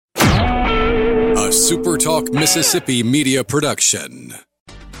a Super Talk Mississippi media production.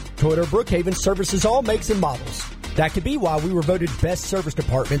 Toyota Brookhaven services all makes and models. That could be why we were voted best service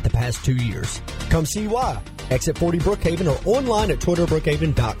department the past 2 years. Come see why. Exit 40 Brookhaven or online at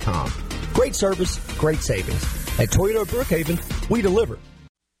ToyotaBrookhaven.com. Great service, great savings. At Toyota Brookhaven, we deliver.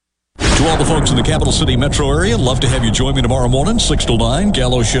 To all the folks in the Capital City metro area, love to have you join me tomorrow morning, 6 till 9,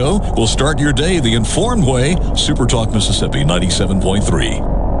 Gallo Show. We'll start your day the informed way. Super Talk Mississippi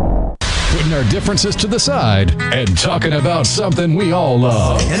 97.3. Putting our differences to the side and talking about something we all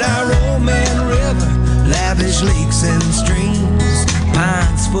love. In our Roman River, lavish lakes and streams,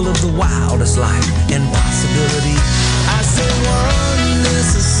 pines full of the wildest life and possibility. I said, one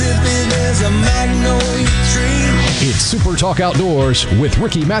Mississippi, there's a magnolia tree. It's Super Talk Outdoors with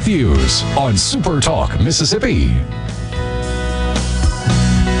Ricky Matthews on Super Talk Mississippi.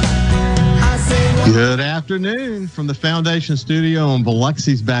 Good afternoon from the Foundation Studio on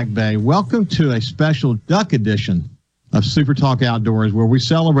Biloxi's Back Bay. Welcome to a special duck edition of Super Talk Outdoors, where we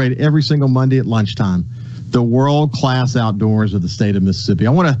celebrate every single Monday at lunchtime the world-class outdoors of the state of Mississippi. I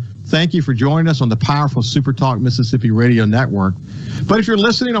want to thank you for joining us on the powerful Super Talk Mississippi radio network. But if you're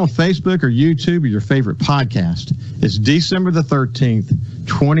listening on Facebook or YouTube or your favorite podcast, it's December the 13th,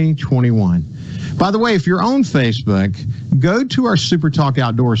 2021. By the way, if you're on Facebook, go to our Super Talk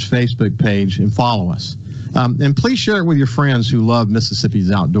Outdoors Facebook page and follow us. And please share it with your friends who love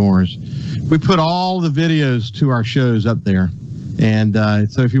Mississippi's outdoors. We put all the videos to our shows up there. And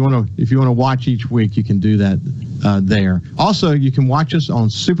so if you want to watch each week, you can do that there. Also, you can watch us on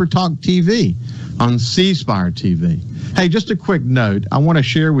Super Talk TV, on C Spire TV. Hey, just a quick note. I want to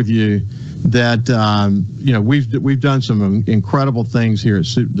share with you that we've done some incredible things here at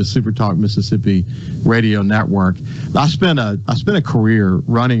the Super Talk Mississippi Radio Network. I spent a career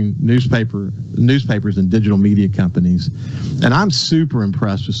running newspapers and digital media companies, and I'm super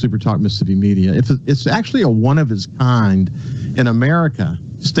impressed with Super Talk Mississippi Media. It's actually a one of its kind in America,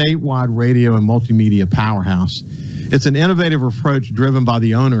 statewide radio and multimedia powerhouse. It's an innovative approach driven by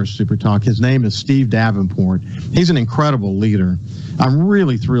the owner of Super Talk. His name is Steve Davenport. He's an incredible leader. I'm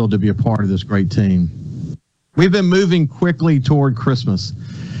really thrilled to be a part of this great team. We've been moving quickly toward Christmas.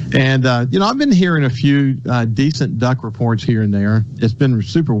 And, I've been hearing a few decent duck reports here and there. It's been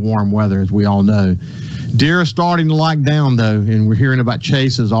super warm weather, as we all know. Deer are starting to lock down, though, and we're hearing about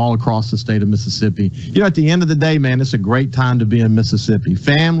chases all across the state of Mississippi. At the end of the day, man, it's a great time to be in Mississippi.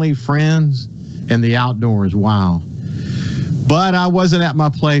 Family, friends, and the outdoors. Wow. But I wasn't at my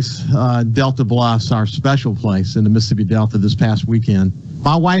place, Delta Bluffs, our special place in the Mississippi Delta this past weekend.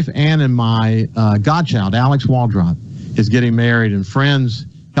 My wife, Ann, and my godchild, Alex Waldrop, is getting married, and friends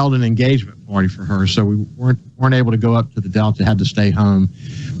held an engagement party for her, so we weren't able to go up to the Delta, had to stay home.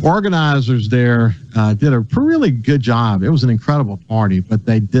 Organizers there did a really good job. It was an incredible party, but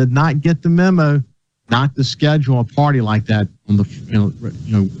they did not get the memo not to schedule a party like that on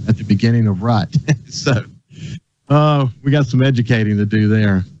the at the beginning of rut. So we got some educating to do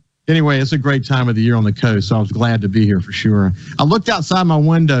there. Anyway, it's a great time of the year on the coast, so I was glad to be here for sure. I looked outside my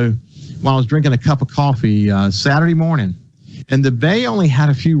window while I was drinking a cup of coffee Saturday morning, and the bay only had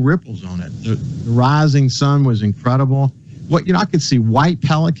a few ripples on it. The rising sun was incredible. I could see white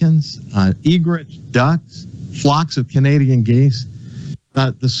pelicans, egrets, ducks, flocks of Canadian geese.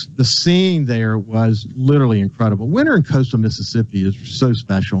 The scene there was literally incredible. Winter in coastal Mississippi is so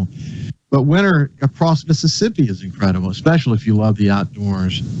special, but winter across Mississippi is incredible, especially if you love the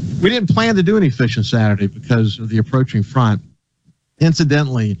outdoors. We didn't plan to do any fishing Saturday because of the approaching front.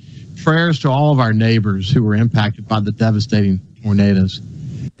 Incidentally, prayers to all of our neighbors who were impacted by the devastating tornadoes.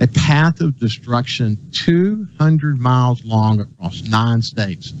 A path of destruction 200 miles long across 9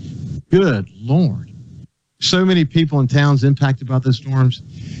 states. Good Lord. So many people and towns impacted by the storms.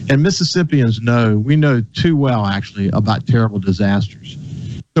 And Mississippians we know too well, actually, about terrible disasters.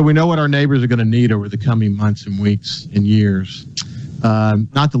 So we know what our neighbors are going to need over the coming months and weeks and years,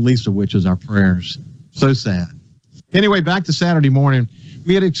 not the least of which is our prayers. So sad. Anyway, back to Saturday morning.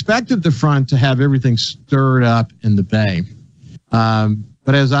 We had expected the front to have everything stirred up in the bay.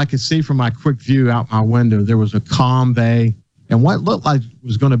 But as I could see from my quick view out my window, there was a calm bay and what looked like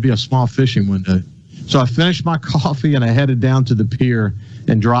was going to be a small fishing window. So I finished my coffee and I headed down to the pier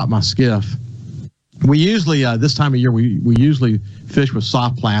and dropped my skiff. We usually, this time of year, we usually fish with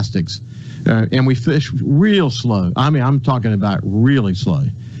soft plastics, and we fish real slow. I mean, I'm talking about really slow.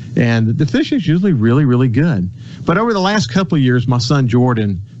 And the fishing is usually really, really good. But over the last couple of years, my son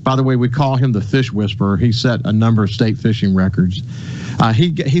Jordan, by the way, we call him the fish whisperer. He set a number of state fishing records.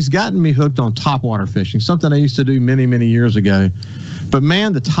 He's gotten me hooked on topwater fishing, something I used to do many, many years ago. But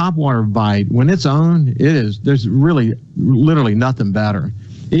man, the topwater bite, when it's on, there's really literally nothing better.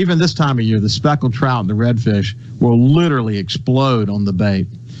 even this time of year, the speckled trout and the redfish will literally explode on the bait.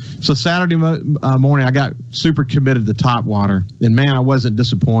 So Saturday morning, I got super committed to topwater, and man, I wasn't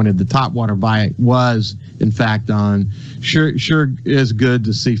disappointed. The topwater bite was, in fact, on. Sure is good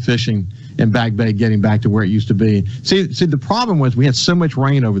to see fishing in Back Bay getting back to where it used to be. See, the problem was we had so much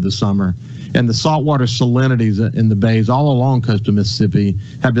rain over the summer, and the saltwater salinities in the bays all along coastal Mississippi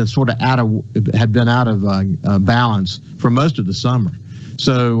have been sort of out of balance for most of the summer.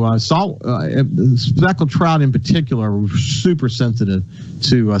 So speckled trout in particular were super sensitive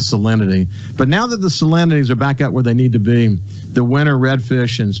to salinity. But now that the salinities are back up where they need to be, the winter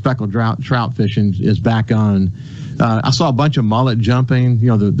redfish and speckled trout fishing is back on. I saw a bunch of mullet jumping.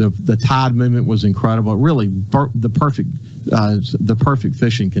 You know, the tide movement was incredible. Really, the perfect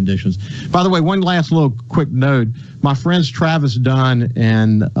fishing conditions. By the way, one last little quick note: my friends Travis Dunn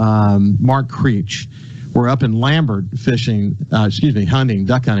and Mark Creech were up in Lambert duck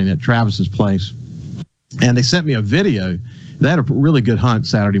hunting at Travis's place, and they sent me a video. They had a really good hunt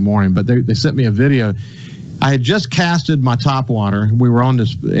Saturday morning, but they sent me a video. I had just casted my topwater. We were on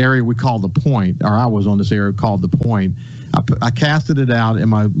this area we call the Point, or I was on this area called the Point. I casted it out, and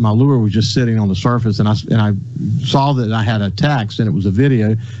my lure was just sitting on the surface, and I saw that I had a text, and it was a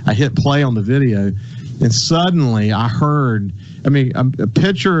video. I hit play on the video, and suddenly I heard, a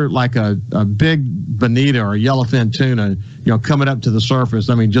picture like a big bonita or a yellowfin tuna, coming up to the surface.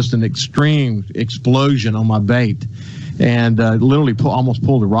 Just an extreme explosion on my bait. And literally almost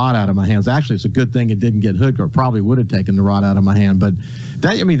pulled the rod out of my hands. Actually, it's a good thing it didn't get hooked, or it probably would have taken the rod out of my hand. But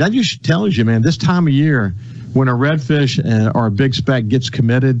that just tells you, man, this time of year, when a redfish or a big speck gets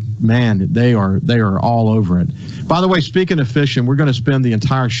committed, man, they are all over it. By the way, speaking of fishing, we're going to spend the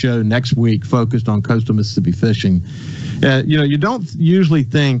entire show next week focused on coastal Mississippi fishing. You don't usually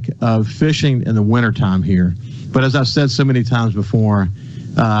think of fishing in the wintertime here, but as I've said so many times before,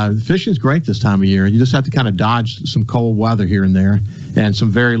 fishing is great this time of year. You just have to kind of dodge some cold weather here and there, and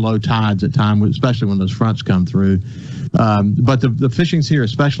some very low tides at times, especially when those fronts come through. But the fishing's here,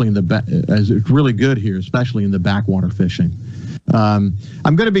 especially it's really good here, especially in the backwater fishing. I'm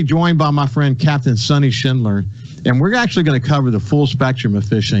going to be joined by my friend Captain Sonny Schindler, and we're actually going to cover the full spectrum of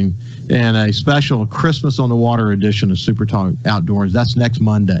fishing in a special Christmas on the Water edition of Super Talk Outdoors. That's next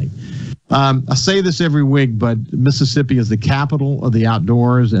Monday. I say this every week, but Mississippi is the capital of the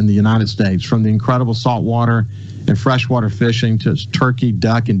outdoors in the United States, from the incredible saltwater and freshwater fishing to turkey,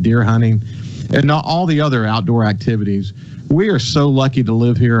 duck, and deer hunting, and all the other outdoor activities. We are so lucky to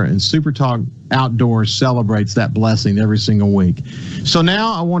live here, and Super Talk Outdoors celebrates that blessing every single week. So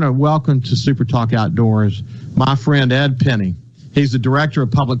now I want to welcome to Super Talk Outdoors my friend Ed Penny. He's the Director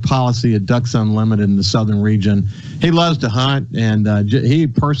of Public Policy at Ducks Unlimited in the Southern region. He loves to hunt, and he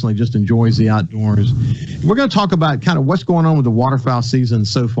personally just enjoys the outdoors. We're going to talk about kind of what's going on with the waterfowl season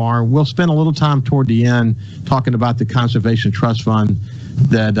so far. We'll spend a little time toward the end talking about the Conservation Trust Fund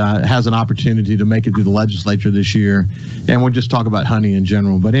that has an opportunity to make it through the legislature this year, and we'll just talk about hunting in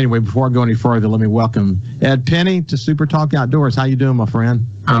general. But anyway, before I go any further, let me welcome Ed Penny to Super Talk Outdoors. How you doing, my friend?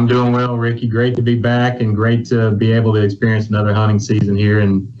 I'm doing well, Ricky. Great to be back, and great to be able to experience another hunting season here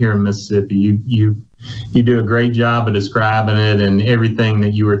in Mississippi. You do a great job of describing it, and everything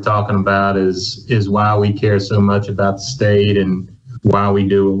that you were talking about is why we care so much about the state and why we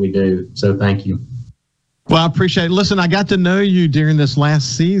do what we do. So thank you. Well, I appreciate it. Listen, I got to know you during this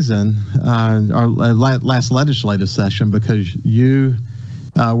last season, our last legislative session, because you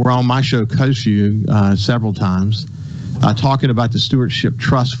were on my show, Coast You, several times, talking about the Stewardship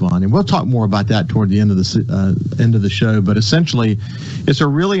Trust Fund, and we'll talk more about that toward the end of the show. But essentially, it's a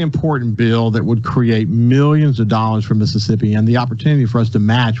really important bill that would create millions of dollars for Mississippi and the opportunity for us to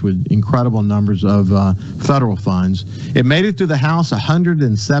match with incredible numbers of federal funds. It made it through the House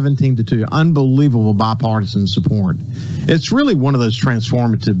 117-2, unbelievable bipartisan support. It's really one of those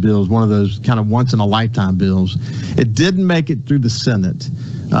transformative bills, one of those kind of once-in-a-lifetime bills. It didn't make it through the Senate.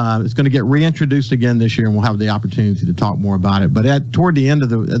 It's going to get reintroduced again this year, and we'll have the opportunity to talk more about it. But toward the end of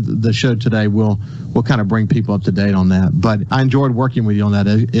the show today, we'll kind of bring people up to date on that. But I enjoyed working with you on that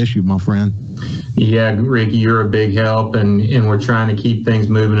issue, my friend. Yeah, Ricky, you're a big help, and we're trying to keep things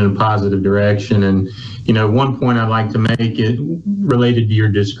moving in a positive direction. And, one point I'd like to make it related to your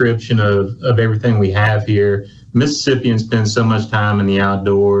description of everything we have here. Mississippians spend so much time in the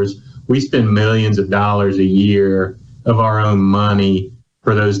outdoors. We spend millions of dollars a year of our own money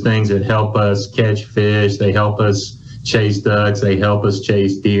for those things that help us catch fish. They help us chase ducks. They help us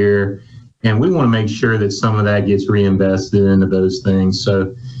chase deer. And we want to make sure that some of that gets reinvested into those things.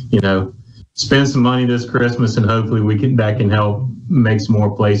 So, spend some money this Christmas, and hopefully that can help make some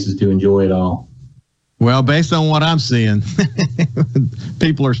more places to enjoy it all. Well, based on what I'm seeing,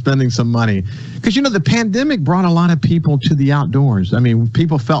 people are spending some money. Because, the pandemic brought a lot of people to the outdoors. I mean,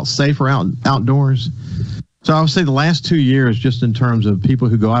 people felt safer outdoors. So I would say the last 2 years, just in terms of people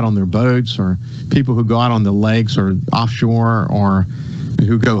who go out on their boats or people who go out on the lakes or offshore or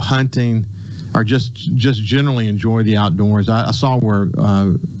who go hunting or just generally enjoy the outdoors. I saw where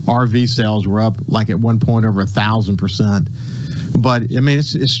RV sales were up like at one point over 1,000%. But, I mean,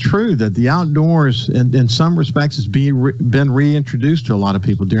 it's true that the outdoors, in some respects, has been reintroduced to a lot of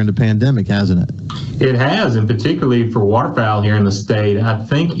people during the pandemic, hasn't it? It has, and particularly for waterfowl here in the state. I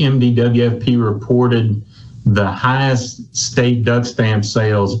think MDWFP reported the highest state duck stamp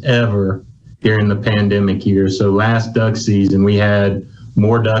sales ever during the pandemic year. So last duck season, we had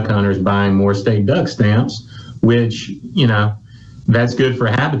more duck hunters buying more state duck stamps, which, that's good for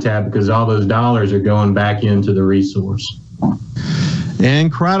habitat because all those dollars are going back into the resource.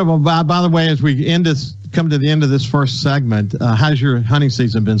 Incredible. By the way, as we come to the end of this first segment, how's your hunting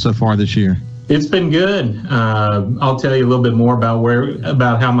season been so far this year? It's been good. I'll tell you a little bit more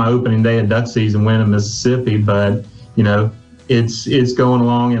about how my opening day of duck season went in Mississippi, but it's going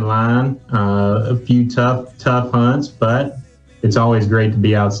along in line. A few tough hunts, but it's always great to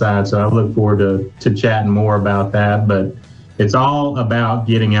be outside. So I look forward to chatting more about that. But it's all about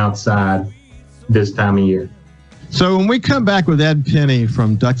getting outside this time of year. So when we come back with Ed Penny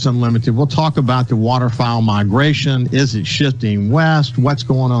from Ducks Unlimited, we'll talk about the waterfowl migration. Is it shifting west? What's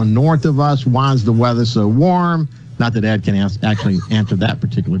going on north of us? Why is the weather so warm? Not that Ed can actually answer that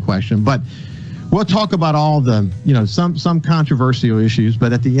particular question, but we'll talk about all the, some controversial issues.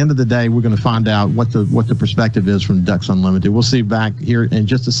 But at the end of the day, we're going to find out what the perspective is from Ducks Unlimited. We'll see you back here in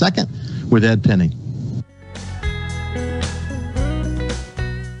just a second with Ed Penny.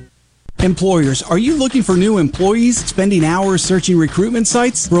 Employers, are you looking for new employees, spending hours searching recruitment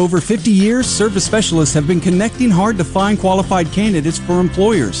sites? For over 50 years, service specialists have been connecting hard to find qualified candidates for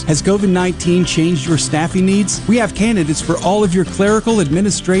employers. Has COVID-19 changed your staffing needs? We have candidates for all of your clerical,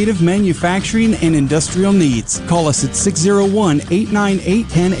 administrative, manufacturing, and industrial needs. Call us at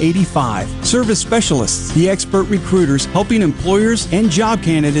 601-898-1085. Service Specialists, the expert recruiters helping employers and job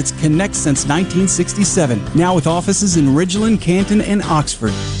candidates connect since 1967. Now with offices in Ridgeland, Canton, and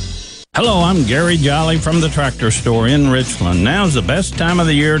Oxford. Hello, I'm Gary Jolly from the Tractor Store in Richland. Now's the best time of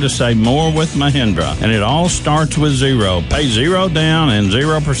the year to save more with Mahindra, and it all starts with zero. Pay zero down and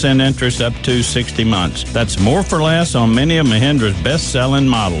 0% interest up to 60 months. That's more for less on many of Mahindra's best-selling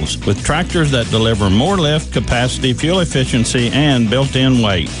models, with tractors that deliver more lift, capacity, fuel efficiency, and built-in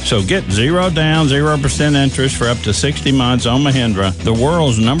weight. So get zero down, 0% interest for up to 60 months on Mahindra, the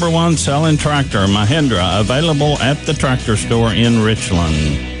world's #1 selling tractor, Mahindra, available at the Tractor Store in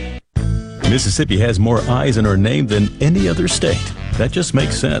Richland. Mississippi has more eyes in our name than any other state. That just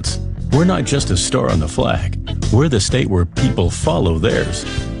makes sense. We're not just a star on the flag. We're the state where people follow theirs.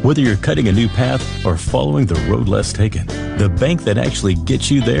 Whether you're cutting a new path or following the road less taken, the bank that actually gets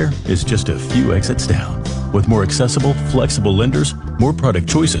you there is just a few exits down. With more accessible, flexible lenders, more product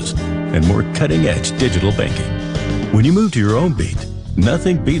choices, and more cutting-edge digital banking. When you move to your own beat,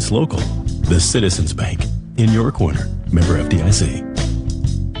 nothing beats local. The Citizens Bank. In your corner. Member FDIC.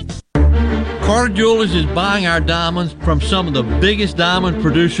 Carter Jewelers is buying our diamonds from some of the biggest diamond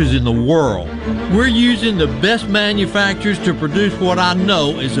producers in the world. We're using the best manufacturers to produce what I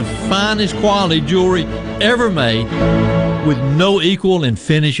know is the finest quality jewelry ever made with no equal in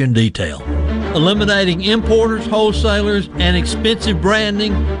finish and detail. Eliminating importers, wholesalers, and expensive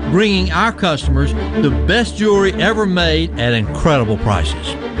branding, bringing our customers the best jewelry ever made at incredible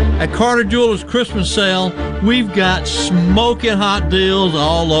prices. At Carter Jewelers Christmas sale, we've got smoking hot deals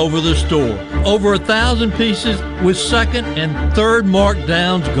all over the store. Over 1,000 pieces with second and third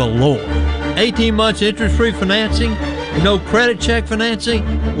markdowns galore. 18 months interest-free financing, no credit check financing,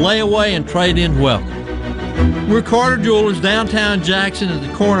 layaway and trade-in welcome. We're Carter Jewelers, downtown Jackson at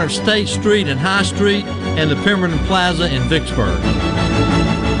the corner of State Street and High Street and the Pemberton Plaza in Vicksburg.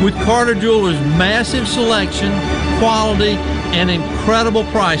 With Carter Jewelers' massive selection, quality, and incredible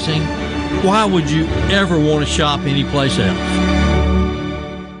pricing, why would you ever want to shop anyplace else?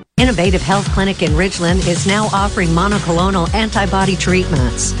 Innovative Health Clinic in Ridgeland is now offering monoclonal antibody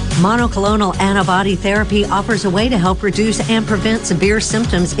treatments. Monoclonal antibody therapy offers a way to help reduce and prevent severe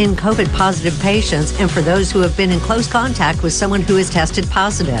symptoms in COVID-positive patients and for those who have been in close contact with someone who has tested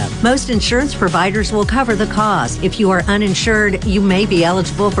positive. Most insurance providers will cover the cost. If you are uninsured, you may be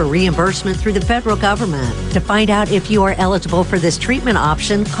eligible for reimbursement through the federal government. To find out if you are eligible for this treatment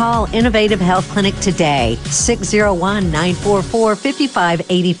option, call Innovative Health Clinic today,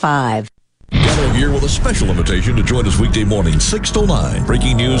 601-944-5585. Got all year with a special invitation to join us weekday morning, 6 to 9.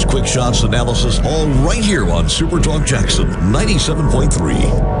 Breaking news, quick shots, analysis, all right here on Super Talk Jackson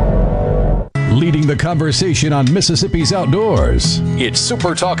 97.3. Leading the conversation on Mississippi's outdoors. It's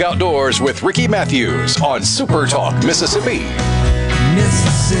Super Talk Outdoors with Ricky Matthews on Super Talk Mississippi.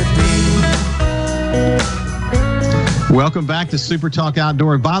 Welcome back to Super Talk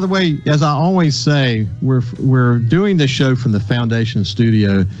Outdoor. By the way, as I always say, we're doing the show from the Foundation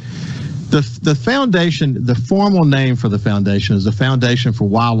Studio. The foundation, the formal name for the foundation is the Foundation for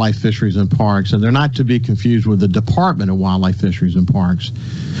Wildlife, Fisheries, and Parks, and they're not to be confused with the Department of Wildlife, Fisheries, and Parks.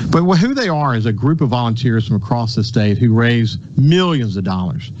 But who they are is a group of volunteers from across the state who raise millions of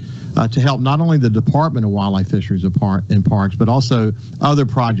dollars to help not only the Department of Wildlife, Fisheries, and Parks, but also other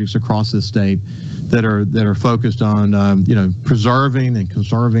projects across the state that are focused on preserving and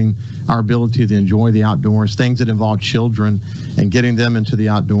conserving our ability to enjoy the outdoors, things that involve children and getting them into the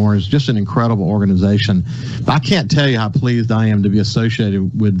outdoors. Just an incredible organization. I can't tell you how pleased I am to be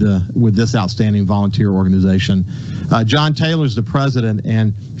associated with this outstanding volunteer organization. John Taylor is the president,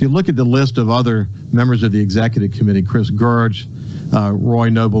 and if you look at the list of other members of the executive committee, Chris Gurge, Roy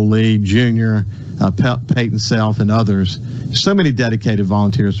Noble Lee Jr., Peyton Self, and others, so many dedicated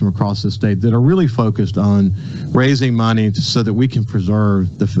volunteers from across the state that are really focused on raising money so that we can preserve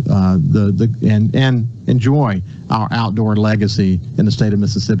and enjoy our outdoor legacy in the state of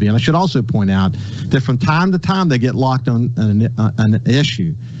Mississippi. And I should also point out that from time to time they get locked on an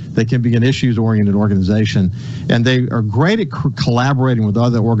issue. They can be an issues-oriented organization, and they are great at collaborating with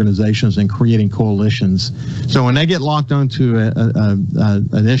other organizations and creating coalitions. So when they get locked onto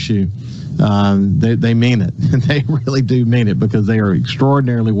an issue, they mean it. They really do mean it because they are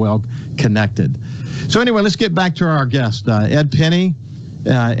extraordinarily well connected. So anyway, let's get back to our guest, Ed Penny.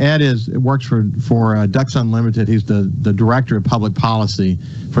 Ed works for Ducks Unlimited. He's the director of public policy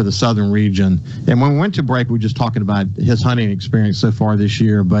for the southern region. And when we went to break, we were just talking about his hunting experience so far this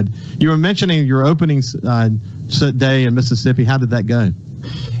year. But you were mentioning your opening day in Mississippi. How did that go?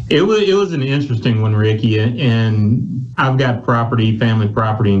 It was an interesting one, Ricky. And I've got family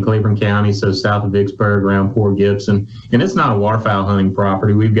property in Claiborne County, so south of Vicksburg, around Port Gibson. And it's not a waterfowl hunting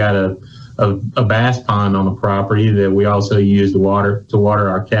property. We've got a bass pond on the property that we also use to water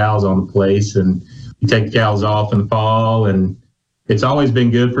our cows on the place, and we take the cows off in the fall, and it's always been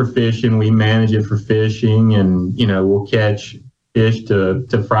good for fishing. We manage it for fishing, and we'll catch fish to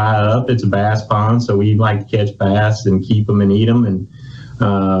fry up. It's a bass pond, so we like to catch bass and keep them and eat them. And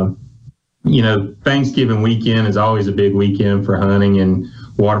Thanksgiving weekend is always a big weekend for hunting, and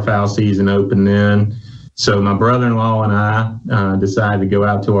waterfowl season opened then. So my brother-in-law and I decided to go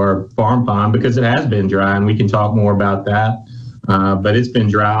out to our farm pond because it has been dry, and we can talk more about that. But it's been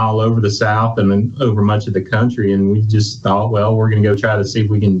dry all over the South and then over much of the country. And we just thought, well, we're going to go try to see if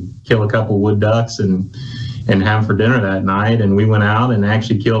we can kill a couple wood ducks and have them for dinner that night. And we went out and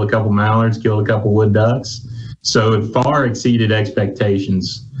actually killed a couple mallards, killed a couple wood ducks. So it far exceeded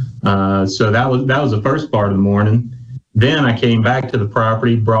expectations. So that was the first part of the morning. Then I came back to the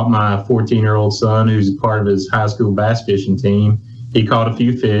property, brought my 14-year-old son, who's part of his high school bass fishing team. He caught a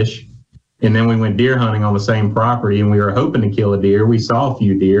few fish, and then we went deer hunting on the same property, and we were hoping to kill a deer. We saw a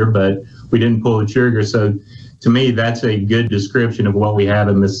few deer, but we didn't pull the trigger. So to me, that's a good description of what we have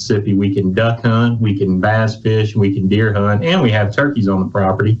in Mississippi. We can duck hunt, we can bass fish, we can deer hunt, and we have turkeys on the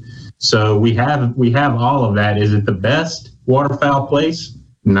property. So we have all of that. Is it the best waterfowl place?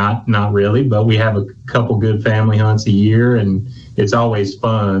 Not really, but we have a couple good family hunts a year, and it's always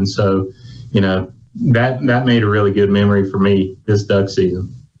fun. So, that made a really good memory for me this duck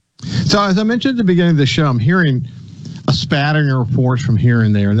season. So as I mentioned at the beginning of the show, I'm hearing a spattering of reports from here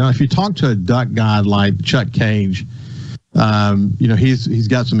and there. Now, if you talk to a duck guide like Chuck Cage, he's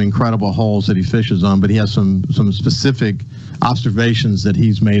got some incredible holes that he fishes on, but he has some specific observations that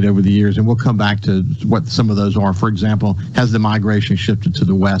he's made over the years, and we'll come back to what some of those are. For example, has the migration shifted to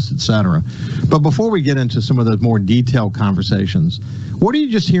the west, et cetera? But before we get into some of those more detailed conversations, what are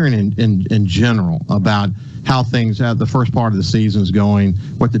you just hearing in general about how things at the first part of the season is going,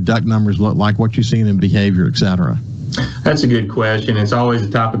 what the duck numbers look like, what you're seeing in behavior, et cetera? That's a good question. It's always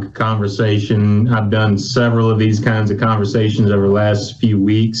a topic of conversation. I've done several of these kinds of conversations over the last few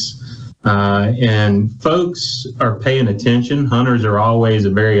weeks. And folks are paying attention. Hunters are always a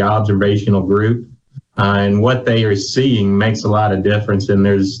very observational group, and what they are seeing makes a lot of difference. And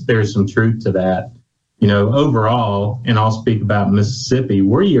there's some truth to that. Overall, and I'll speak about Mississippi,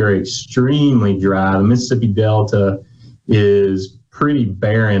 we are extremely dry. The Mississippi Delta is pretty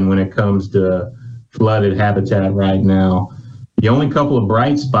barren when it comes to flooded habitat right now. The only couple of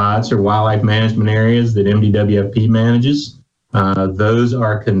bright spots are wildlife management areas that MDWFP manages. Those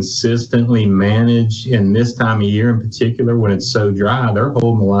are consistently managed, and this time of year in particular, when it's so dry, they're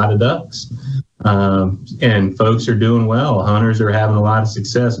holding a lot of ducks. And folks are doing well. Hunters are having a lot of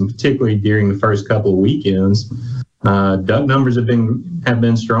success, and particularly during the first couple of weekends, duck numbers have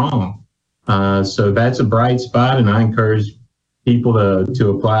been strong. So that's a bright spot, and I encourage people to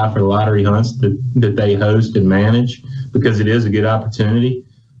apply for the lottery hunts that they host and manage, because it is a good opportunity.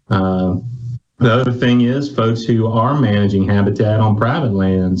 The other thing is folks who are managing habitat on private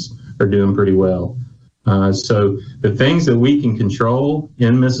lands are doing pretty well. So the things that we can control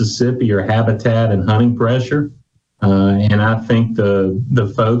in Mississippi are habitat and hunting pressure. And I think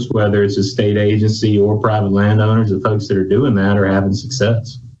the folks, whether it's a state agency or private landowners, the folks that are doing that are having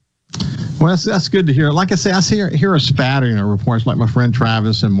success. Well, that's good to hear. Like I say, I hear a spattering of reports, like my friend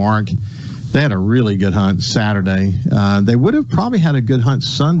Travis and Mark. They had a really good hunt Saturday. They would have probably had a good hunt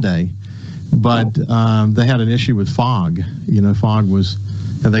Sunday, but they had an issue with fog. Fog was,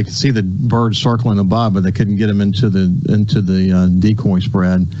 and they could see the birds circling above, but they couldn't get them into the decoy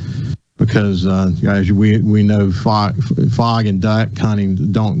spread, because as we know, fog and duck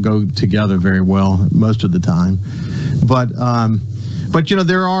hunting don't go together very well most of the time. But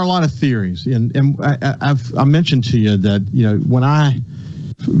there are a lot of theories, and I mentioned to you that when I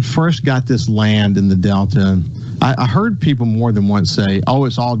first got this land in the Delta, I heard people more than once say, "Oh,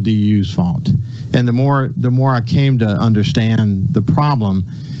 it's all DU's fault." And the more I came to understand the problem,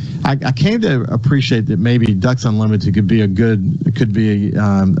 I came to appreciate that maybe Ducks Unlimited could be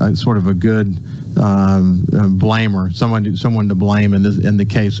a sort of a good blamer, someone to blame in the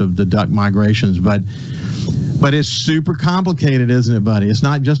case of the duck migrations, but it's super complicated, isn't it, buddy? It's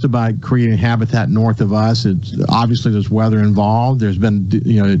not just about creating habitat north of us. It's obviously there's weather involved. There's been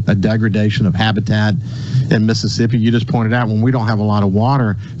a degradation of habitat in Mississippi. You just pointed out, when we don't have a lot of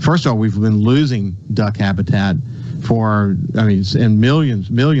water, first of all, we've been losing duck habitat in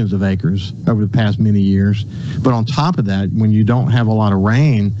millions of acres over the past many years. But on top of that, when you don't have a lot of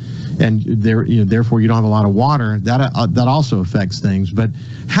rain, and therefore you don't have a lot of water, that also affects things. But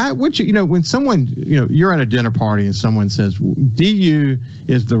when someone, you're at a dinner party and someone says DU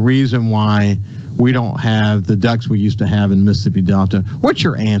is the reason why we don't have the ducks we used to have in Mississippi Delta, what's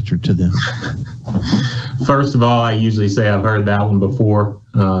your answer to them? First of all, I usually say I've heard that one before,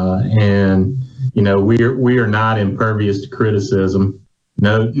 and we are not impervious to criticism.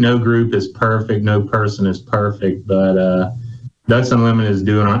 No group is perfect, no person is perfect, but Ducks Unlimited is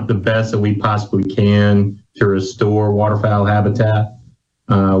doing the best that we possibly can to restore waterfowl habitat.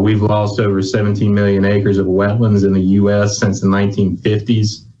 We've lost over 17 million acres of wetlands in the U.S. since the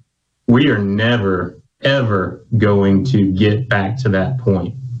 1950s. We are never, ever going to get back to that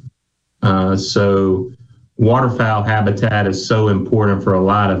point. So waterfowl habitat is so important for a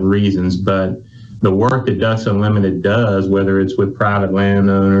lot of reasons, but the work that Ducks Unlimited does, whether it's with private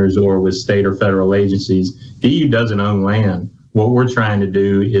landowners or with state or federal agencies, DU doesn't own land. What we're trying to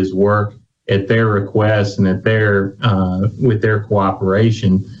do is work at their request and at with their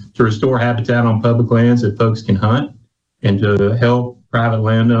cooperation to restore habitat on public lands that folks can hunt, and to help private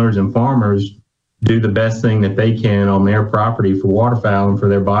landowners and farmers do the best thing that they can on their property for waterfowl and for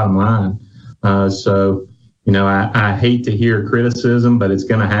their bottom line. I hate to hear criticism, but it's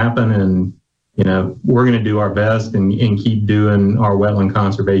going to happen, and we're going to do our best and keep doing our wetland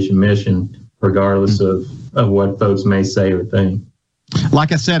conservation mission, regardless of what folks may say or think.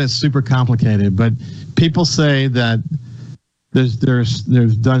 Like I said, it's super complicated, but people say that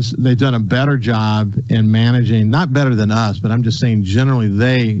they've done a better job in managing, not better than us, but I'm just saying generally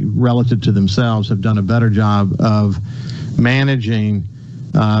they, relative to themselves, have done a better job of managing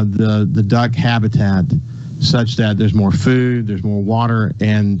the duck habitat such that there's more food, there's more water,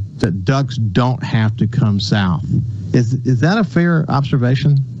 and that ducks don't have to come south. Is that a fair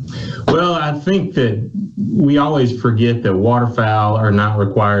observation? Well, I think that we always forget that waterfowl are not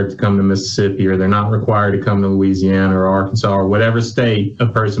required to come to Mississippi, or they're not required to come to Louisiana or Arkansas or whatever state a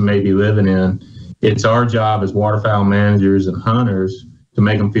person may be living in. It's our job as waterfowl managers and hunters to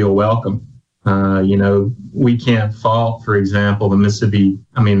make them feel welcome. We can't fault, for example, the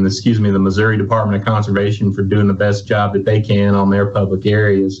Missouri Department of Conservation for doing the best job that they can on their public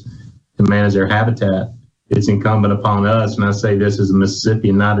areas to manage their habitat. It's incumbent upon us, and I say this as a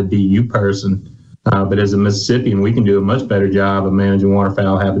Mississippian, not a DU person, but as a Mississippian, we can do a much better job of managing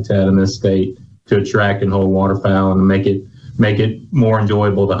waterfowl habitat in this state to attract and hold waterfowl and make it more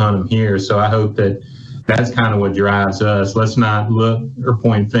enjoyable to hunt them here. So I hope that's kind of what drives us. Let's not look or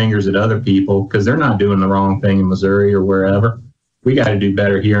point fingers at other people, because they're not doing the wrong thing in Missouri or wherever. We got to do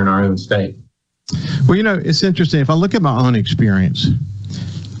better here in our own state. Well, it's interesting. If I look at my own experience,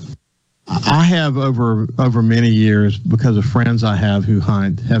 I have over many years, because of friends I have who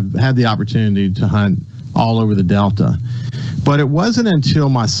hunt, have had the opportunity to hunt all over the Delta. But it wasn't until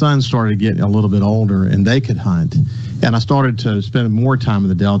my son started getting a little bit older and they could hunt, and I started to spend more time in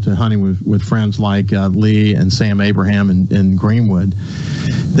the Delta hunting with friends like Lee and Sam Abraham in Greenwood,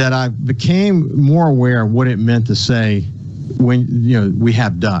 that I became more aware of what it meant to say, when we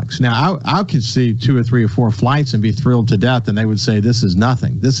have ducks. Now I could see 2 or 3 or 4 flights and be thrilled to death, and they would say, this is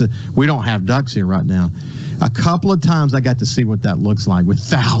nothing. We don't have ducks here right now. A couple of times I got to see what that looks like, with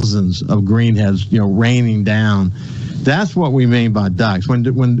thousands of greenheads raining down. That's what we mean by ducks. When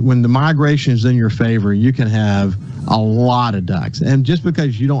the migration is in your favor, you can have a lot of ducks. And just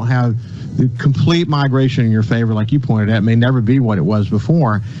because you don't have the complete migration in your favor, like you pointed out, may never be what it was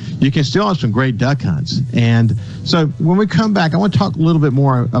before, you can still have some great duck hunts. And so when we come back, I want to talk a little bit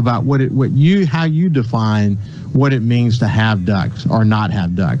more about how you define what it means to have ducks or not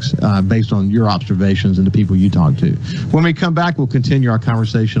have ducks, based on your observations and the people you talk to. When we come back, we'll continue our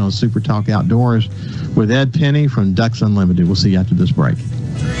conversation on Super Talk Outdoors with Ed Penny from Ducks Unlimited. We'll see you after this break.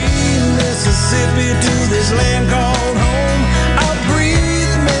 Mississippi to this land called home. I'll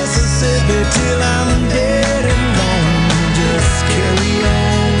breathe Mississippi till I'm dead and gone. Just carry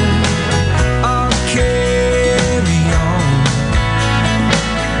on. I'll carry on.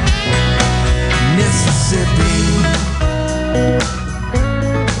 Mississippi.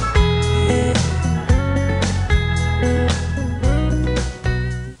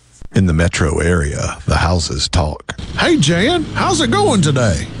 In the metro area, the houses talk. Hey, Jan, how's it going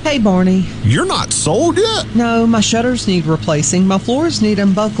today? Hey, Barney. You're not sold yet? No, my shutters need replacing, my floors need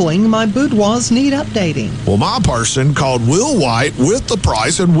unbuckling, my boudoirs need updating. Well, my person called Will White with the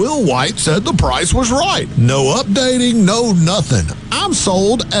price, and Will White said the price was right. No updating, no nothing. I'm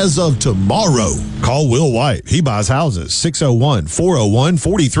sold as of tomorrow. Call Will White. He buys houses.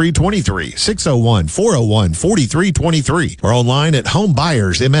 601-401-4323. 601-401-4323. Or online at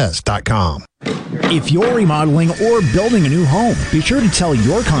homebuyersms.com. If you're remodeling or building a new home, be sure to tell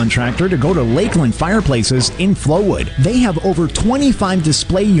your contractor to go to Lakeland Fireplaces in Flowood. They have over 25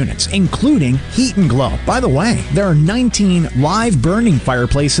 display units, including heat and glow. By the way, there are 19 live burning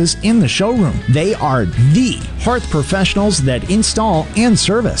fireplaces in the showroom. They are the hearth professionals that install and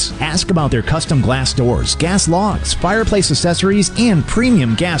service. Ask about their custom glass doors, gas logs, fireplace accessories, and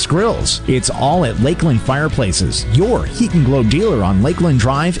premium gas grills. It's all at Lakeland Fireplaces, your heat and glow dealer on Lakeland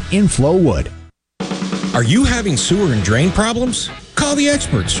Drive in Flowood. Are you having sewer and drain problems? Call the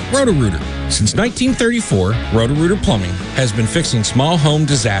experts, Roto-Rooter. Since 1934, Roto-Rooter Plumbing has been fixing small home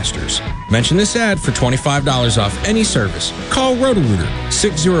disasters. Mention this ad for $25 off any service. Call Roto-Rooter,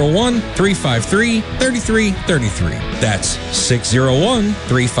 601-353-3333. That's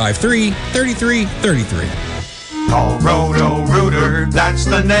 601-353-3333. Call Roto-Rooter, that's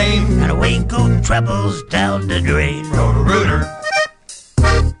the name. And away go troubles down the drain. Roto-Rooter.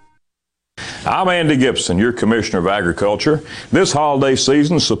 I'm Andy Gibson, your Commissioner of Agriculture. This holiday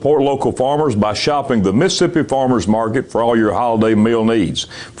season, support local farmers by shopping the Mississippi Farmers Market for all your holiday meal needs.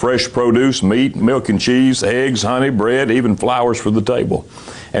 Fresh produce, meat, milk and cheese, eggs, honey, bread, even flowers for the table.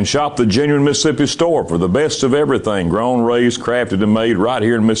 And shop the Genuine Mississippi Store for the best of everything grown, raised, crafted, and made right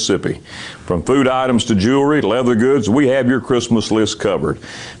here in Mississippi. From food items to jewelry, leather goods, we have your Christmas list covered.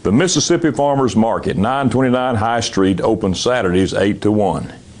 The Mississippi Farmers Market, 929 High Street, open Saturdays 8 to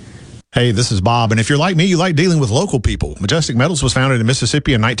 1. Hey, this is Bob, and if you're like me, you like dealing with local people. Majestic Metals was founded in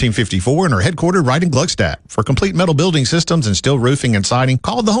Mississippi in 1954 and are headquartered right in Gluckstadt. For complete metal building systems and steel roofing and siding,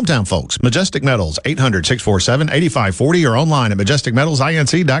 call the hometown folks. Majestic Metals, 800-647-8540 or online at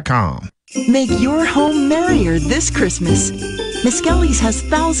majesticmetalsinc.com. Make your home merrier this Christmas. Miskelly's has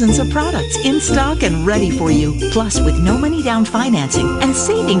thousands of products in stock and ready for you. Plus, with no money down financing and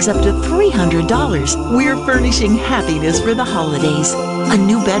savings up to $300, we're furnishing happiness for the holidays. A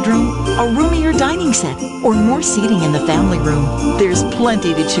new bedroom, a roomier dining set, or more seating in the family room. There's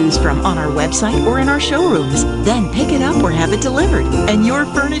plenty to choose from on our website or in our showrooms. Then pick it up or have it delivered, and your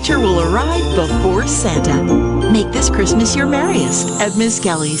furniture will arrive before Santa. Make this Christmas your merriest at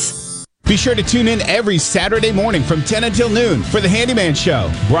Miskelly's. Be sure to tune in every Saturday morning from 10 until noon for The Handyman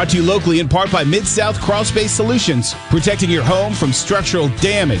Show. Brought to you locally in part by Mid-South Crawl Space Solutions. Protecting your home from structural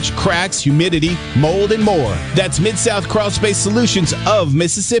damage, cracks, humidity, mold, and more. That's Mid-South Crawl Space Solutions of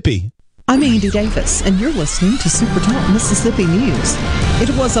Mississippi. I'm Andy Davis, and you're listening to Super Talk Mississippi News. It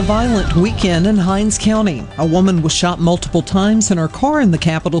was a violent weekend in Hinds County. A woman was shot multiple times in her car in the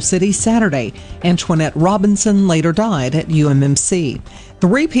capital city Saturday. Antoinette Robinson later died at UMMC.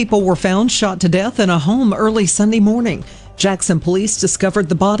 3 people were found shot to death in a home early Sunday morning. Jackson police discovered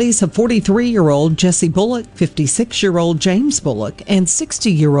the bodies of 43-year-old Jesse Bullock, 56-year-old James Bullock, and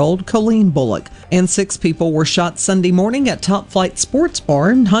 60-year-old Colleen Bullock. And 6 people were shot Sunday morning at Top Flight Sports Bar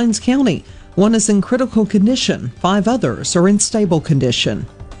in Hinds County. 1 is in critical condition. 5 others are in stable condition.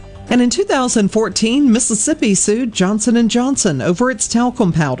 And in 2014, Mississippi sued Johnson & Johnson over its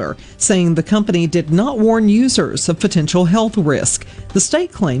talcum powder, saying the company did not warn users of potential health risk. The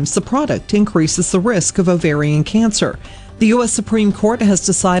state claims the product increases the risk of ovarian cancer. The U.S. Supreme Court has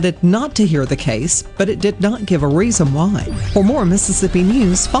decided not to hear the case, but it did not give a reason why. For more Mississippi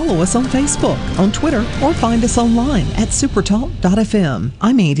news, follow us on Facebook, on Twitter, or find us online at supertalk.fm.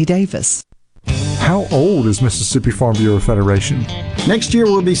 I'm Andy Davis. How old is Mississippi Farm Bureau Federation? Next year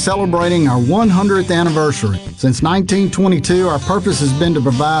we'll be celebrating our 100th anniversary. Since 1922, our purpose has been to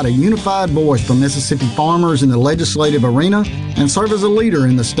provide a unified voice for Mississippi farmers in the legislative arena and serve as a leader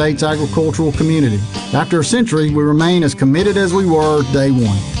in the state's agricultural community. After a century, we remain as committed as we were day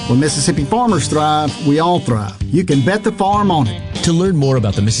one. When Mississippi farmers thrive, we all thrive. You can bet the farm on it. To learn more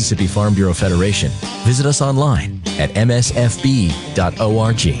about the Mississippi Farm Bureau Federation, visit us online at msfb.org.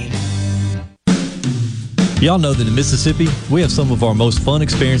 Y'all know that in Mississippi, we have some of our most fun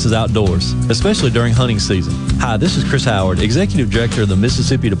experiences outdoors, especially during hunting season. Hi, this is Chris Howard, Executive Director of the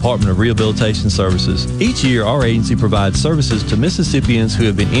Mississippi Department of Rehabilitation Services. Each year, our agency provides services to Mississippians who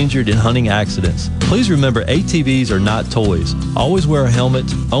have been injured in hunting accidents. Please remember, ATVs are not toys. Always wear a helmet,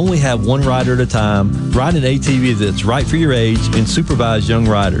 only have one rider at a time, ride an ATV that's right for your age, and supervise young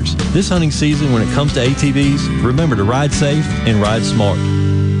riders. This hunting season, when it comes to ATVs, remember to ride safe and ride smart.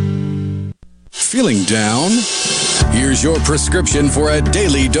 Feeling down? Here's your prescription for a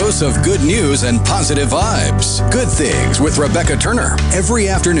daily dose of good news and positive vibes. Good Things with Rebecca Turner. Every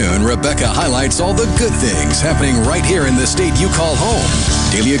afternoon, Rebecca highlights all the good things happening right here in the state you call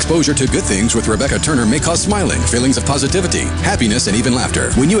home. Daily exposure to Good Things with Rebecca Turner may cause smiling, feelings of positivity, happiness, and even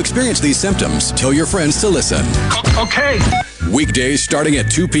laughter. When you experience these symptoms, tell your friends to listen. Okay. Weekdays starting at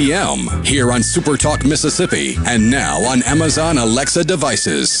 2 p.m. here on Super Talk Mississippi and now on Amazon Alexa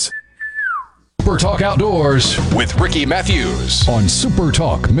devices. Super Talk Outdoors with Ricky Matthews on Super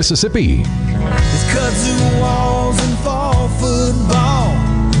Talk Mississippi. It's cut through walls and fall football.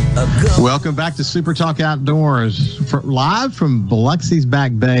 Welcome back to Super Talk Outdoors, live from Biloxi's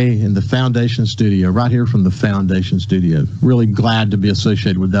Back Bay in the Foundation Studio, right here from the Foundation Studio. Really glad to be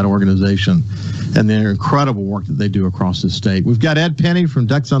associated with that organization and their incredible work that they do across the state. We've got Ed Penny from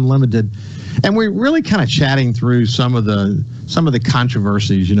Ducks Unlimited, and we're really kind of chatting through some of the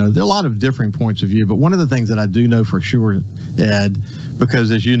controversies. You know, there are a lot of differing points of view, but one of the things that I do know for sure, Ed,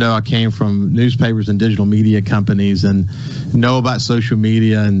 because as you know, I came from newspapers and digital media companies and know about social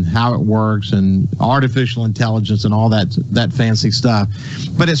media and how it works and artificial intelligence and all that fancy stuff.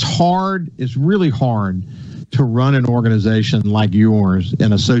 But it's really hard to run an organization like yours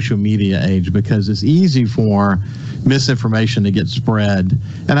in a social media age because it's easy for misinformation to get spread.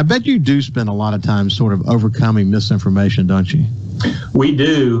 And I bet you do spend a lot of time sort of overcoming misinformation, don't you? We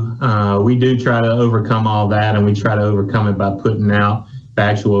do. We do try to overcome all that, and we try to overcome it by putting out the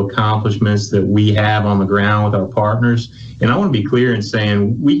actual accomplishments that we have on the ground with our partners. And I want to be clear in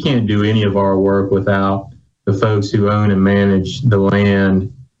saying we can't do any of our work without the folks who own and manage the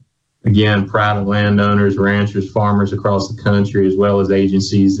land. Again, private landowners, ranchers, farmers across the country, as well as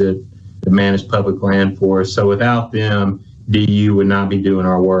agencies that manage public land for us. So without them, DU would not be doing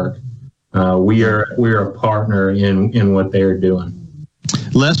our work. We are a partner in what they're doing.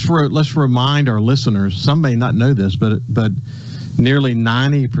 Let's remind our listeners. Some may not know this, but nearly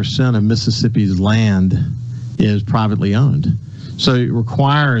 90% of Mississippi's land is privately owned. So it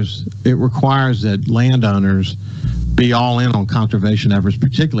requires that landowners be all in on conservation efforts,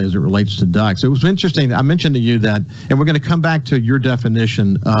 particularly as it relates to ducks. It was interesting. I mentioned to you that, and we're going to come back to your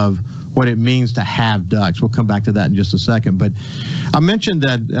definition of what it means to have ducks. We'll come back to that in just a second. But I mentioned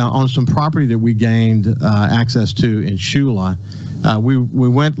that on some property that we gained access to in Shula, we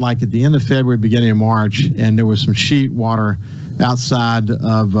went like at the end of February, beginning of March, and there was some sheet water outside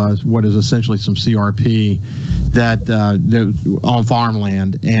of what is essentially some CRP that on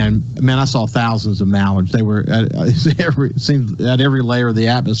farmland, and man, I saw thousands of mallards. They were at every layer of the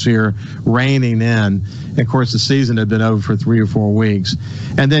atmosphere raining in. And of course, the season had been over for 3 or 4 weeks.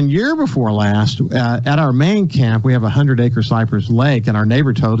 And then year before last, at our main camp, we have 100-acre Cypress Lake, and our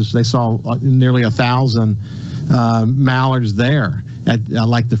neighbor told us they saw nearly 1,000 mallards there at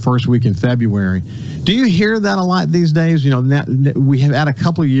like the first week in February. Do you hear that a lot these days? You know, now, we have had a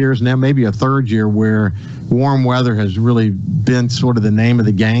couple of years now, maybe a third year, where warm weather has really been sort of the name of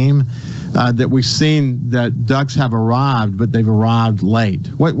the game. that we've seen that ducks have arrived, but they've arrived late.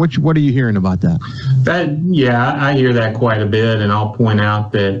 What are you hearing about that? I hear that quite a bit, and I'll point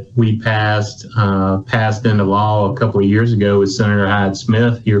out that we passed into law a couple of years ago with Senator Hyde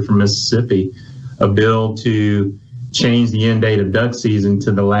Smith here from Mississippi, a bill to change the end date of duck season to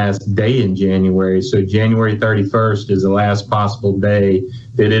the last day in January. So January 31st is the last possible day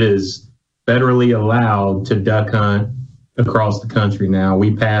that it is federally allowed to duck hunt across the country now.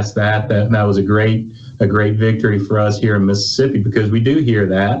 We passed that. That was a great victory for us here in Mississippi, because we do hear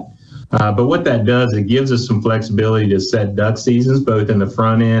that. But what that does, it gives us some flexibility to set duck seasons, both in the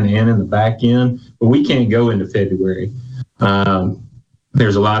front end and in the back end. But we can't go into February.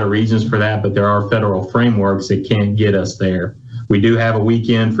 There's a lot of reasons for that, but there are federal frameworks that can't get us there. We do have a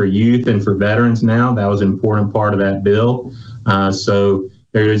weekend for youth and for veterans now. That was an important part of that bill. So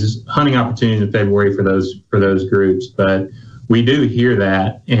there's hunting opportunities in February for those groups. But we do hear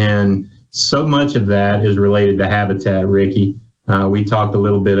that, and so much of that is related to habitat, Ricky. We talked a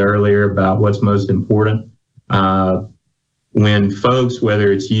little bit earlier about what's most important. When folks,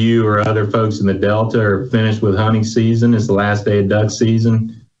 whether it's you or other folks in the Delta, are finished with hunting season, it's the last day of duck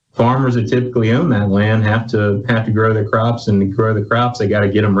season, farmers that typically own that land have to grow their crops, and to grow the crops, they got to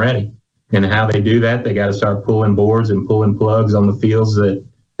get them ready. And how they do that, they got to start pulling boards and pulling plugs on the fields that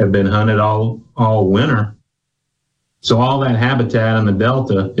have been hunted all winter. So all that habitat in the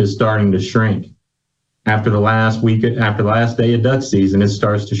Delta is starting to shrink. After the last day of duck season, it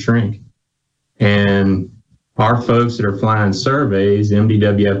starts to shrink. And our folks that are flying surveys,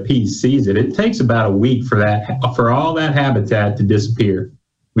 MDWFP, sees it. It takes about a week for all that habitat to disappear.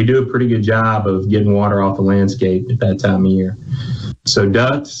 We do a pretty good job of getting water off the landscape at that time of year. So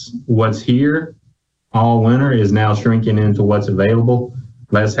ducks, what's here all winter is now shrinking into what's available,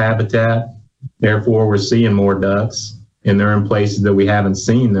 less habitat. Therefore, we're seeing more ducks, and they're in places that we haven't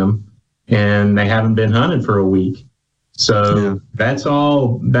seen them, and they haven't been hunted for a week. So that's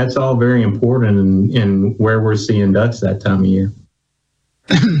all very important in where we're seeing ducks that time of year.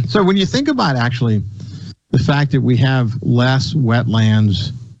 So when you think about actually the fact that we have less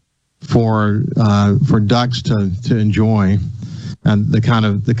wetlands for ducks to enjoy, and the kind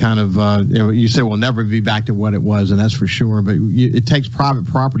of you say we'll never be back to what it was, and that's for sure. But it takes private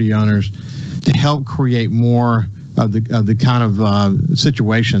property owners to help create more of the kind of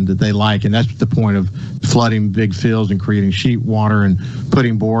situation that they like, and that's the point of flooding big fields and creating sheet water and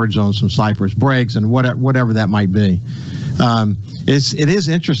putting boards on some cypress breaks and whatever that might be. It is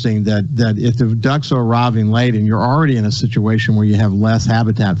interesting that if the ducks are arriving late and you're already in a situation where you have less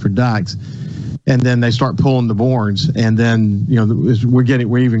habitat for ducks, and then they start pulling the boards, and then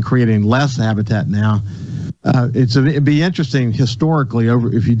we're even creating less habitat now. It'd be interesting historically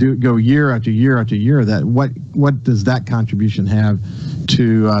if you do go year after year after year, that what does that contribution have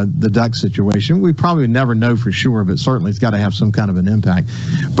to the duck situation? We probably never know for sure, but certainly it's got to have some kind of an impact.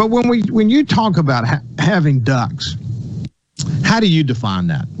 But when you talk about having ducks, how do you define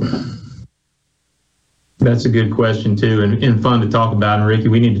that? That's a good question too, and fun to talk about. And Ricky,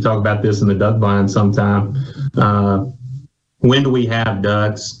 we need to talk about this in the duck blind sometime. When do we have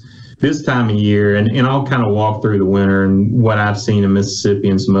ducks? This time of year, and I'll kind of walk through the winter and what I've seen in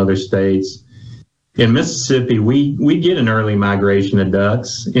Mississippi and some other states. In Mississippi, we get an early migration of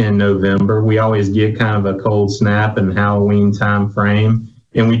ducks in November. We always get kind of a cold snap and Halloween time frame,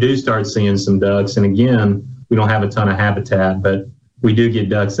 and we do start seeing some ducks. And again, we don't have a ton of habitat, but we do get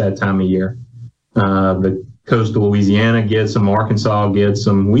ducks that time of year. The coastal Louisiana gets them, Arkansas gets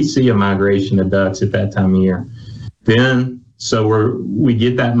them. We see a migration of ducks at that time of year. So we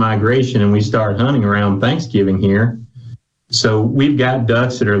get that migration and we start hunting around Thanksgiving here. So we've got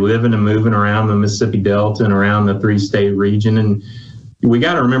ducks that are living and moving around the Mississippi Delta and around the 3-state region. And we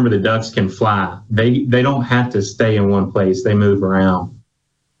got to remember the ducks can fly. They don't have to stay in one place. They move around.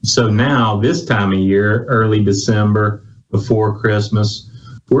 So now this time of year, early December, before Christmas,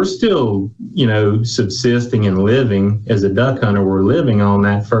 we're still, subsisting and living as a duck hunter. We're living on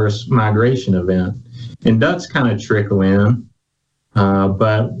that first migration event. And ducks kind of trickle in.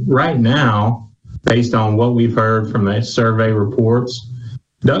 But right now, based on what we've heard from the survey reports,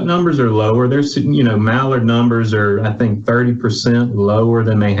 duck numbers are lower. There's, mallard numbers are, I think, 30% lower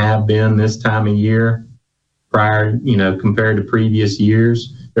than they have been this time of year prior, compared to previous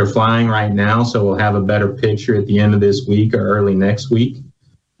years. They're flying right now, so we'll have a better picture at the end of this week or early next week.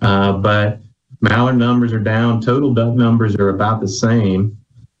 But mallard numbers are down. Total duck numbers are about the same.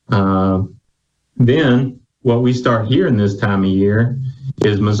 Then what we start hearing this time of year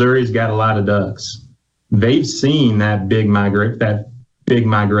is Missouri's got a lot of ducks. They've seen that big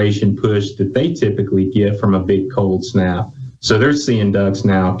migration push that they typically get from a big cold snap. So they're seeing ducks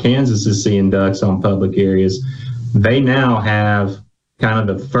now. Kansas is seeing ducks on public areas. They now have kind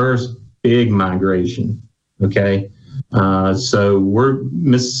of the first big migration. Okay. So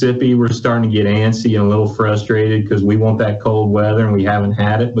Mississippi, we're starting to get antsy and a little frustrated because we want that cold weather and we haven't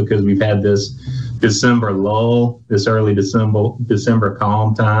had it because we've had this December lull, this early December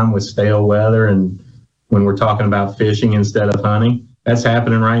calm time with stale weather. And when we're talking about fishing instead of hunting, that's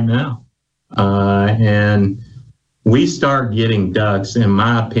happening right now. And we start getting ducks, in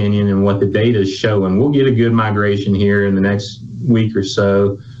my opinion, and what the data is showing. We'll get a good migration here in the next week or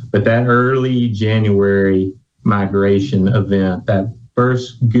so, but that early January migration event, that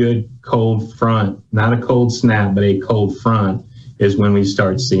first good cold front, not a cold snap, but a cold front, is when we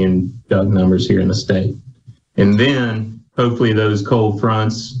start seeing duck numbers here in the state. And then hopefully those cold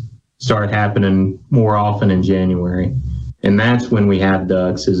fronts start happening more often in January. And that's when we have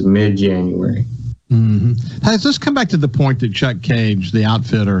ducks, is mid-January. Mm-hmm. Hey, let's come back to the point that Chuck Cage, the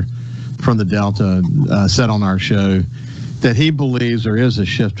outfitter from the Delta, said on our show, that he believes there is a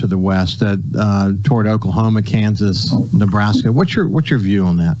shift to the west, that toward Oklahoma, Kansas, Nebraska. What's your view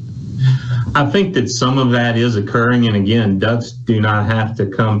on that? I think that some of that is occurring, and again, ducks do not have to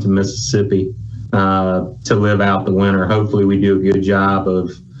come to Mississippi to live out the winter. Hopefully, we do a good job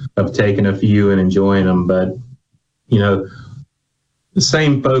of taking a few and enjoying them. But you know, the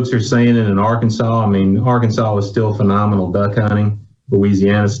same folks are saying it in Arkansas. I mean, Arkansas is still phenomenal duck hunting.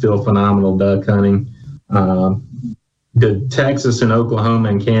 Louisiana is still phenomenal duck hunting. Did Texas and Oklahoma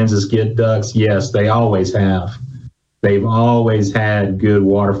and Kansas get ducks? Yes, they always have. They've always had good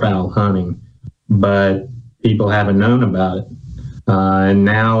waterfowl hunting, but people haven't known about it. And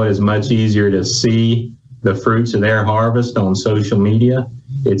now it is much easier to see the fruits of their harvest on social media.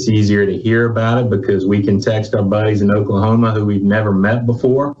 It's easier to hear about it because we can text our buddies in Oklahoma who we've never met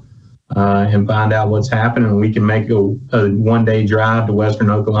before and find out what's happening. We can make a one-day drive to western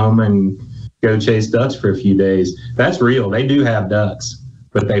Oklahoma and go chase ducks for a few days. That's real. They do have ducks,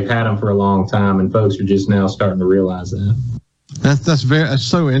 but they've had them for a long time, and folks are just now starting to realize that. That's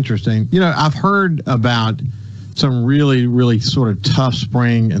so interesting. You know, I've heard about some really, really sort of tough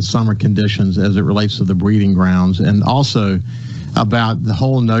spring and summer conditions as it relates to the breeding grounds, and also about the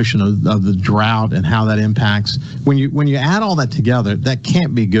whole notion of the drought and how that impacts. When you add all that together, that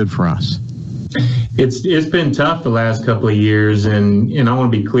can't be good for us. It's been tough the last couple of years, and I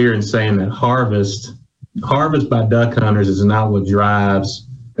want to be clear in saying that harvest by duck hunters is not what drives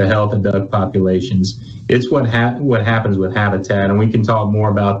the health of duck populations. It's what happens with habitat, and we can talk more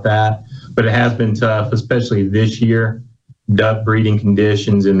about that. But it has been tough, especially this year. Duck breeding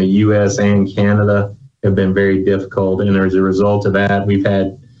conditions in the U.S. and Canada have been very difficult, and as a result of that, we've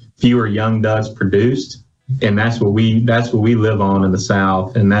had fewer young ducks produced, and that's what we live on in the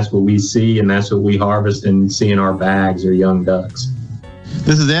South, and that's what we see, and that's what we harvest and see in our bags are young ducks.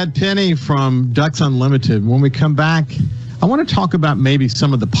 This is Ed Penny from Ducks Unlimited. When we come back, I want to talk about maybe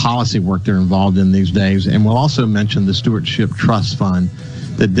some of the policy work they're involved in these days, and we'll also mention the Stewardship Trust Fund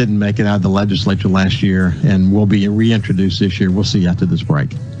that didn't make it out of the legislature last year and will be reintroduced this year. We'll see you after this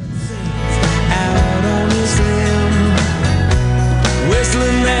break.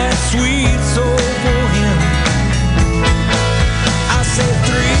 Whistling that sweet soul for him. I said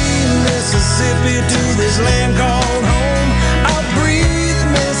 3 Mississippi to this land called home. I'll breathe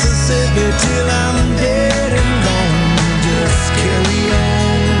Mississippi till I'm dead and gone. Just carry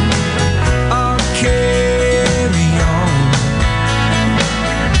on, I'll carry on.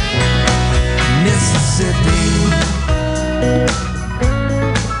 Mississippi.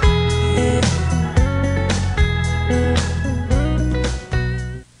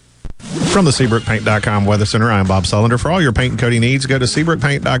 From the SeabrookPaint.com Weather Center, I'm Bob Sullender. For all your paint and coating needs, go to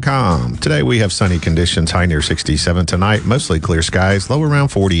SeabrookPaint.com. Today we have sunny conditions, high near 67. Tonight, mostly clear skies, low around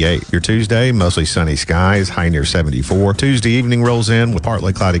 48. Your Tuesday, mostly sunny skies, high near 74. Tuesday evening rolls in with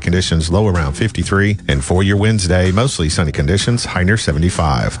partly cloudy conditions, low around 53. And for your Wednesday, mostly sunny conditions, high near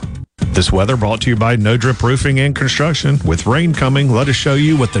 75. This weather brought to you by No Drip Roofing and Construction. With rain coming, let us show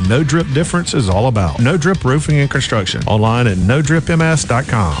you what the No Drip difference is all about. No Drip Roofing and Construction. Online at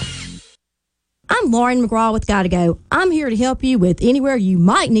NoDripMS.com. I'm Lauren McGraw with Gotta Go. I'm here to help you with anywhere you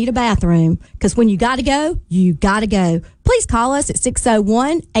might need a bathroom. Because when you gotta go, you gotta go. Please call us at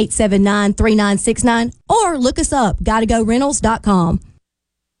 601-879-3969 or look us up, GottaGoRentals.com.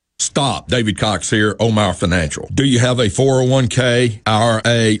 Stop. David Cox here, Omar Financial. Do you have a 401k,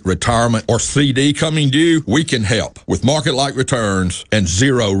 IRA, retirement, or CD coming due? We can help with market-like returns and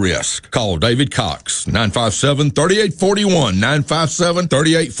zero risk. Call David Cox, 957-3841,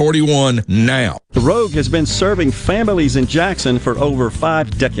 957-3841 now. The Rogue has been serving families in Jackson for over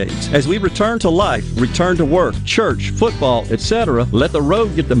 5 decades. As we return to life, return to work, church, football, etc., let the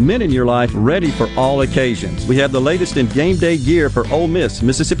Rogue get the men in your life ready for all occasions. We have the latest in game day gear for Ole Miss,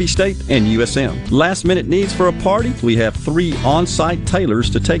 Mississippi State, and USM. Last minute needs for a party? We have 3 on-site tailors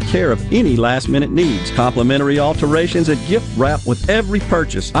to take care of any last minute needs. Complimentary alterations and gift wrap with every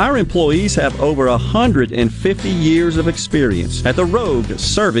purchase. Our employees have over 150 years of experience at the Rogue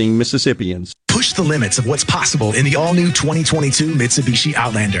serving Mississippians. Push the limits of what's possible in the all-new 2022 Mitsubishi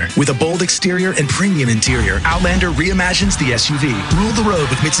Outlander. With a bold exterior and premium interior, Outlander reimagines the SUV. Rule the road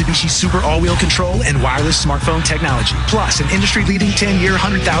with Mitsubishi Super all-wheel control and wireless smartphone technology. Plus, an industry-leading 10-year,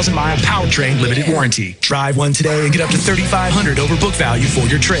 100,000-mile powertrain limited warranty. Drive one today and get up to $3,500 over book value for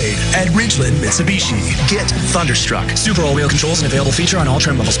your trade. At Ridgeland Mitsubishi, get Thunderstruck. Super all-wheel controls, an available feature on all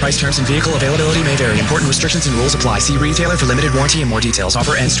trim levels. Price, terms, and vehicle availability may vary. Important restrictions and rules apply. See retailer for limited warranty and more details.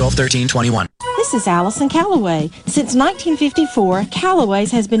 Offer ends 12/13/21. This is Allison Callaway. Since 1954,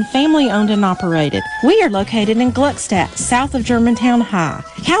 Callaway's has been family-owned and operated. We are located in Gluckstadt, south of Germantown High.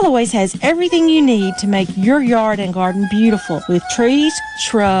 Callaway's has everything you need to make your yard and garden beautiful with trees,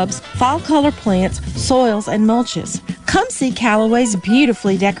 shrubs, fall color plants, soils, and mulches. Come see Callaway's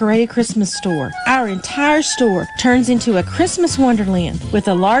beautifully decorated Christmas store. Our entire store turns into a Christmas wonderland with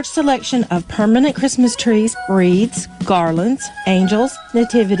a large selection of permanent Christmas trees, wreaths, garlands, angels,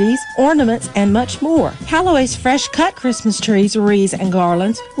 nativities, ornaments, and much more. Callaway's fresh cut Christmas trees, wreaths, and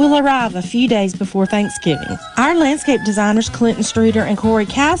garlands will arrive a few days before Thanksgiving. Our landscape designers Clinton Streeter and Corey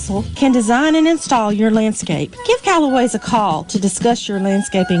Castle can design and install your landscape. Give Callaway's a call to discuss your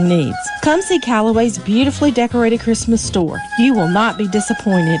landscaping needs. Come see Callaway's beautifully decorated Christmas store. You will not be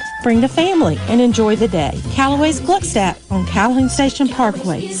disappointed. Bring the family and enjoy the day. Callaway's Gluckstadt on Calhoun Station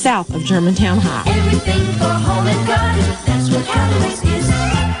Parkway, south of Germantown High. Everything for home and garden, that's what Callaway's is.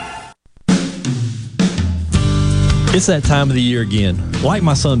 It's that time of the year again. Like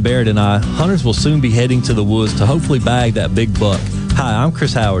my son Barrett and I, hunters will soon be heading to the woods to hopefully bag that big buck. Hi, I'm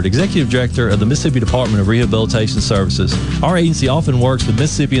Chris Howard, Executive Director of the Mississippi Department of Rehabilitation Services. Our agency often works with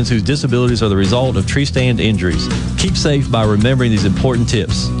Mississippians whose disabilities are the result of tree stand injuries. Keep safe by remembering these important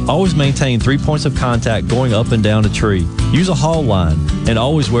tips. Always maintain 3 points of contact going up and down a tree. Use a haul line, and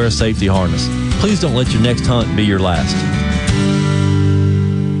always wear a safety harness. Please don't let your next hunt be your last.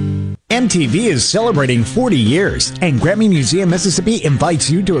 MTV is celebrating 40 years, and Grammy Museum Mississippi invites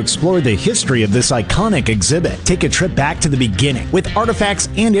you to explore the history of this iconic exhibit. Take a trip back to the beginning with artifacts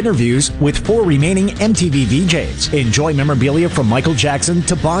and interviews with 4 remaining MTV VJs. Enjoy memorabilia from Michael Jackson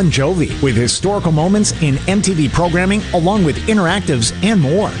to Bon Jovi, with historical moments in MTV programming along with interactives and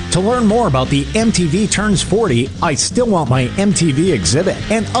more. To learn more about the MTV Turns 40, I Still Want My MTV exhibit,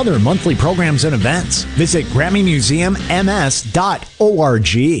 and other monthly programs and events, visit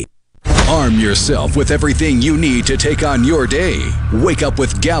GrammyMuseumMS.org. Arm yourself with everything you need to take on your day. Wake up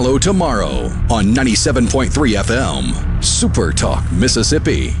with Gallo tomorrow on 97.3 FM. Super Talk,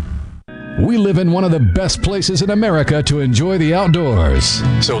 Mississippi. We live in one of the best places in America to enjoy the outdoors.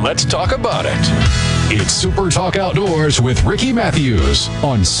 So let's talk about it. It's Super Talk Outdoors with Ricky Matthews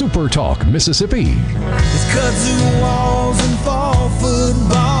on Super Talk, Mississippi. It's kudzu walls and fall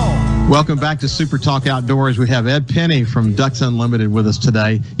football. Welcome back to Super Talk Outdoors. We have Ed Penny from Ducks Unlimited with us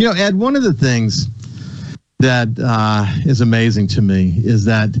today. You know, Ed, one of the things that is amazing to me is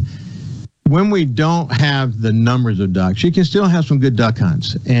that when we don't have the numbers of ducks, you can still have some good duck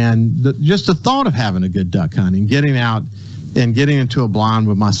hunts. And just the thought of having a good duck hunt and getting out and getting into a blind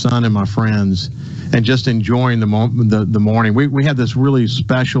with my son and my friends and just enjoying the morning. We have this really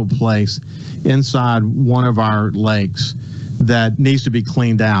special place inside one of our lakes that needs to be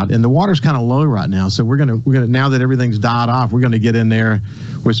cleaned out, and the water's kind of low right now. So we're gonna now that everything's died off, we're gonna get in there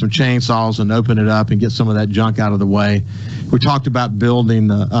with some chainsaws and open it up and get some of that junk out of the way. We talked about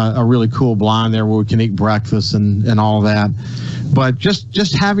building a really cool blind there where we can eat breakfast and all that. But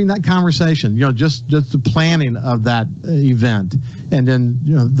just having that conversation, you know, just the planning of that event, and then,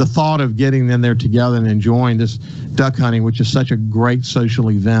 you know, the thought of getting in there together and enjoying this duck hunting, which is such a great social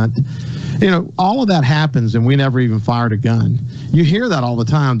event. You know, all of that happens, and we never even fired a gun. You hear that all the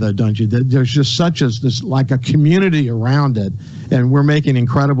time, though, don't you? That there's just this like a community around it, and we're making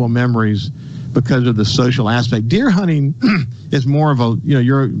incredible memories because of the social aspect. Deer hunting is more of a, you know,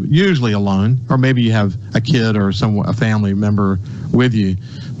 you're usually alone, or maybe you have a kid or a family member with you.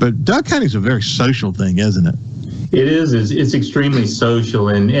 But duck hunting is a very social thing, isn't it? It is. It's extremely social,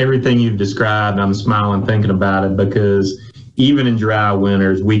 and everything you've described, I'm smiling thinking about it, because even in dry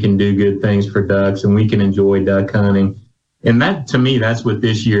winters, we can do good things for ducks, and we can enjoy duck hunting. And that, to me, that's what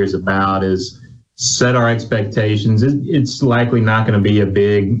this year is about, is set our expectations. It's likely not going to be a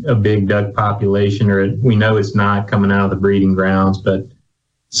big duck population, or we know it's not coming out of the breeding grounds, but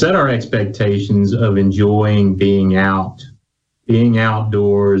set our expectations of enjoying being outdoors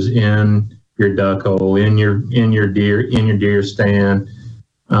in your duck hole, in your deer stand.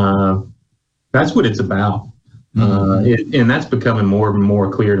 That's what it's about. And that's becoming more and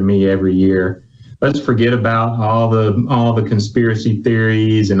more clear to me every year. Let's forget about all the conspiracy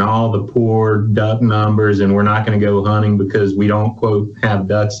theories and all the poor duck numbers, and we're not going to go hunting because we don't, quote, have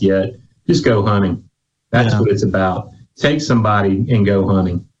ducks yet. Just go hunting. That's what it's about. Take somebody and go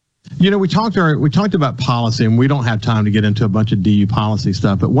hunting. You know, we talked about policy, and we don't have time to get into a bunch of DU policy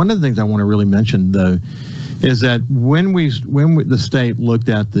stuff. But one of the things I want to really mention, though, is that when the state looked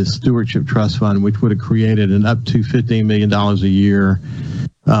at the Stewardship Trust Fund, which would have created an up to $15 million a year,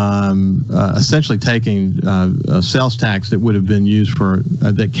 essentially taking sales tax that would have been used for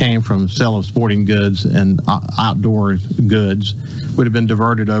that came from sale of sporting goods and outdoor goods, would have been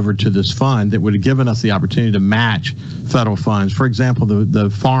diverted over to this fund that would have given us the opportunity to match federal funds. For example, the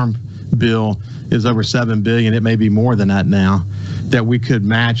farm bill is over $7 billion. It may be more than that now, that we could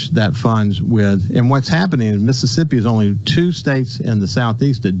match that funds with. And what's happening in Mississippi is only 2 states in the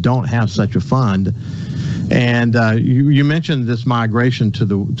Southeast that don't have such a fund. And you mentioned this migration to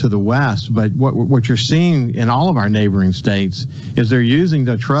the west, but what you're seeing in all of our neighboring states is they're using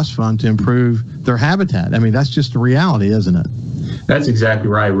the trust fund to improve their habitat. I mean, that's just the reality, isn't it? That's exactly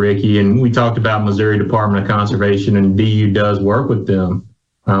right, Ricky. And we talked about Missouri Department of Conservation, and DU does work with them.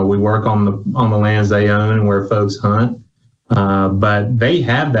 We work on the lands they own and where folks hunt. But they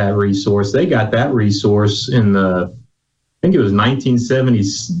have that resource. They got that resource in I think it was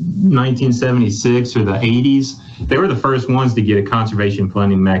 1976 or the 80s. They were the first ones to get a conservation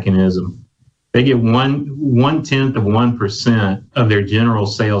funding mechanism. They get 1/10% of their general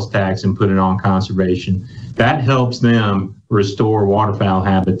sales tax and put it on conservation. That helps them restore waterfowl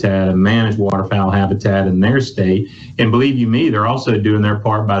habitat and manage waterfowl habitat in their state. And believe you me, they're also doing their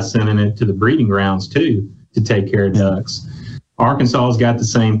part by sending it to the breeding grounds too, to take care of ducks. Arkansas's got the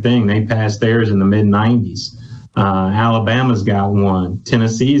same thing. They passed theirs in the mid-90s. Alabama's got one.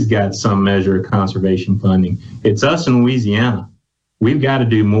 Tennessee's got some measure of conservation funding. It's us in Louisiana. We've got to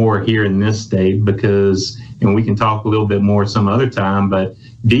do more here in this state because, and we can talk a little bit more some other time, but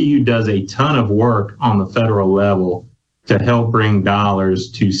DU does a ton of work on the federal level to help bring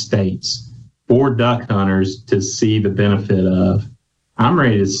dollars to states for duck hunters to see the benefit of. I'm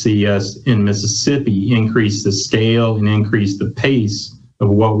ready to see us in Mississippi increase the scale and increase the pace of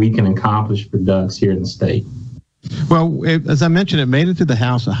what we can accomplish for ducks here in the state. Well, as I mentioned, it made it to the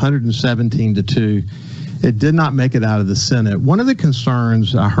House 117-2. It did not make it out of the Senate. One of the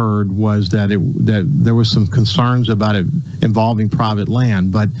concerns I heard was that there was some concerns about it involving private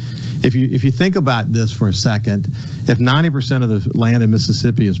land. But if you think about this for a second, if 90% of the land in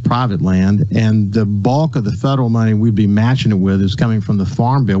Mississippi is private land, and the bulk of the federal money we'd be matching it with is coming from the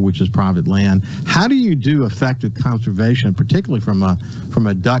Farm Bill, which is private land, how do you do effective conservation, particularly from a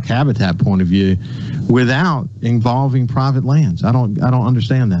duck habitat point of view, without involving private lands? I don't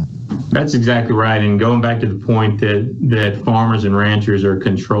understand that. That's exactly right. And going back to the point that farmers and ranchers are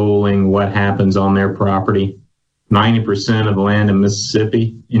controlling what happens on their property, 90% of the land in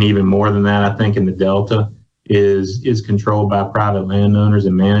Mississippi, and even more than that, I think, in the Delta, is controlled by private landowners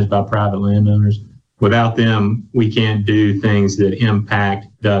and managed by private landowners. Without them, we can't do things that impact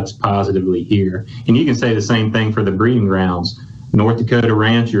ducks positively here. And you can say the same thing for the breeding grounds. North Dakota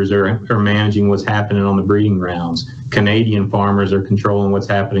ranchers are managing what's happening on the breeding grounds. Canadian farmers are controlling what's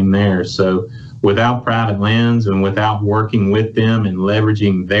happening there. So without private lands and without working with them and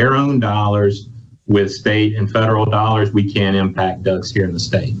leveraging their own dollars with state and federal dollars, we can't impact ducks here in the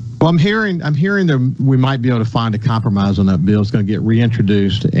state. Well, I'm hearing that we might be able to find a compromise on that bill. It's going to get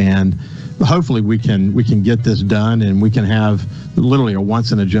reintroduced, and hopefully we can get this done, and we can have literally a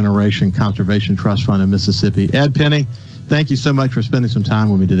once-in-a-generation conservation trust fund in Mississippi. Ed Penny, thank you so much for spending some time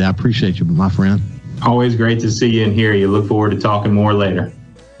with me today. I appreciate you, my friend. Always great to see you and hear you. Look forward to talking more later.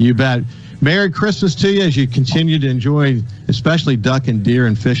 You bet. Merry Christmas to you as you continue to enjoy, especially duck and deer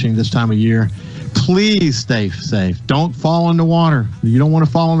and fishing this time of year. Please stay safe. Don't fall in the water. You don't want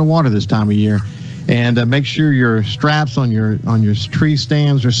to fall in the water this time of year. And make sure your straps on your tree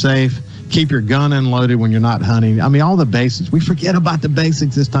stands are safe. Keep your gun unloaded when you're not hunting. I mean, all the basics. We forget about the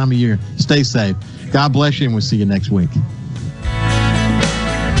basics this time of year. Stay safe. God bless you, and we'll see you next week.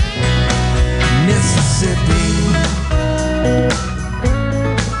 Mississippi. A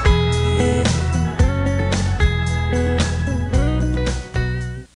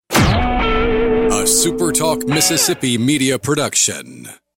SuperTalk Mississippi media production.